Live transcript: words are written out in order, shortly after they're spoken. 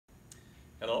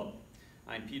Hello,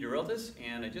 I'm Peter Iltis,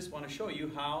 and I just want to show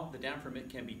you how the Dampfer Mitt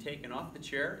can be taken off the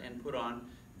chair and put on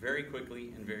very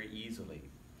quickly and very easily.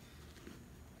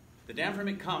 The Dampfer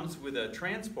Mitt comes with a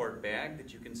transport bag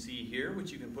that you can see here,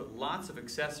 which you can put lots of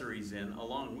accessories in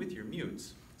along with your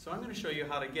mutes. So I'm going to show you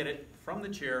how to get it from the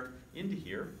chair into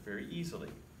here very easily.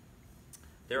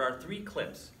 There are 3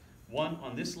 clips, one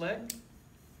on this leg,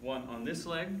 one on this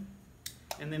leg,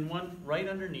 and then one right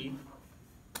underneath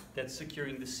that's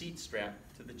securing the seat strap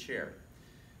to the chair.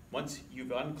 Once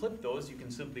you've unclipped those, you can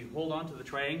simply hold on to the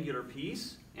triangular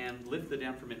piece and lift the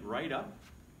Dampfer Mitt right up.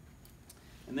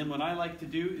 And then what I like to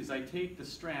do is I take the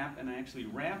strap and I actually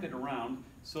wrap it around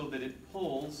so that it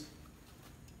pulls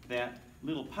that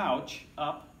little pouch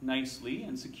up nicely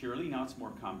and securely. Now it's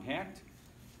more compact.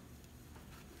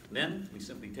 Then we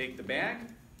simply take the bag,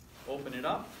 open it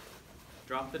up,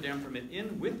 drop the Dampfer Mitt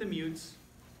in with the mutes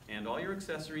and all your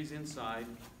accessories inside,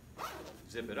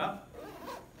 zip it up,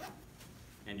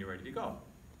 and you're ready to go.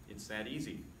 It's that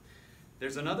easy.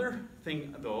 There's another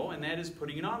thing though, and that is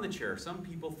putting it on the chair. Some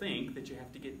people think that you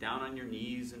have to get down on your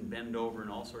knees and bend over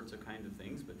and all sorts of kinds of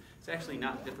things, but it's actually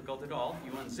not difficult at all.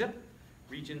 You unzip,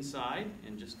 reach inside,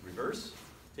 and just reverse,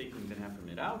 taking the Dampfer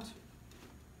Mitt out.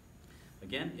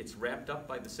 Again, it's wrapped up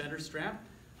by the center strap,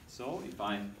 so if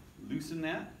I loosen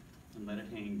that and let it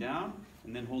hang down,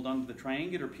 and then hold on to the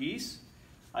triangular piece,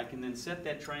 I can then set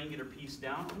that triangular piece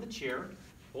down on the chair,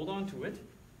 hold on to it,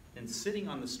 and sitting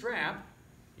on the strap,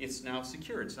 it's now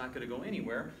secure. It's not going to go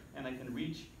anywhere, and I can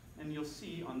reach, and you'll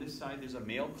see on this side there's a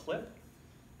male clip.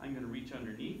 I'm going to reach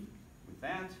underneath with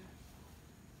that,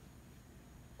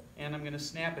 and I'm going to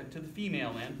snap it to the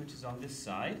female end, which is on this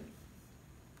side.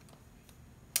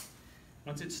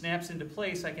 Once it snaps into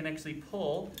place, I can actually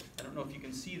pull. I don't know if you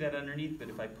can see that underneath, but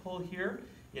if I pull here,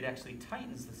 it actually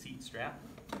tightens the seat strap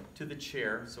to the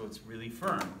chair so it's really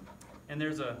firm. And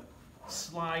there's a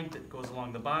slide that goes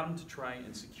along the bottom to try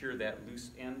and secure that loose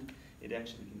end. It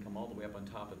actually can come all the way up on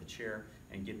top of the chair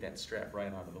and get that strap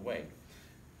right out of the way.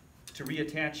 To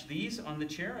reattach these on the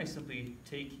chair, I simply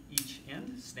take each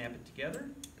end, snap it together,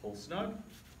 pull snug.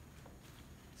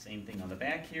 Same thing on the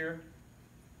back here.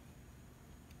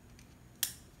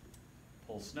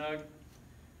 Pull snug,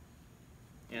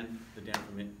 and the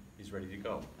Dampfer Mitt is ready to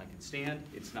go. I can stand,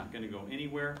 it's not going to go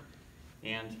anywhere,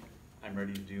 and I'm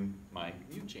ready to do my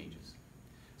mute changes.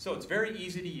 So it's very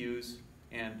easy to use,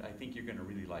 and I think you're going to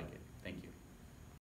really like it. Thank you.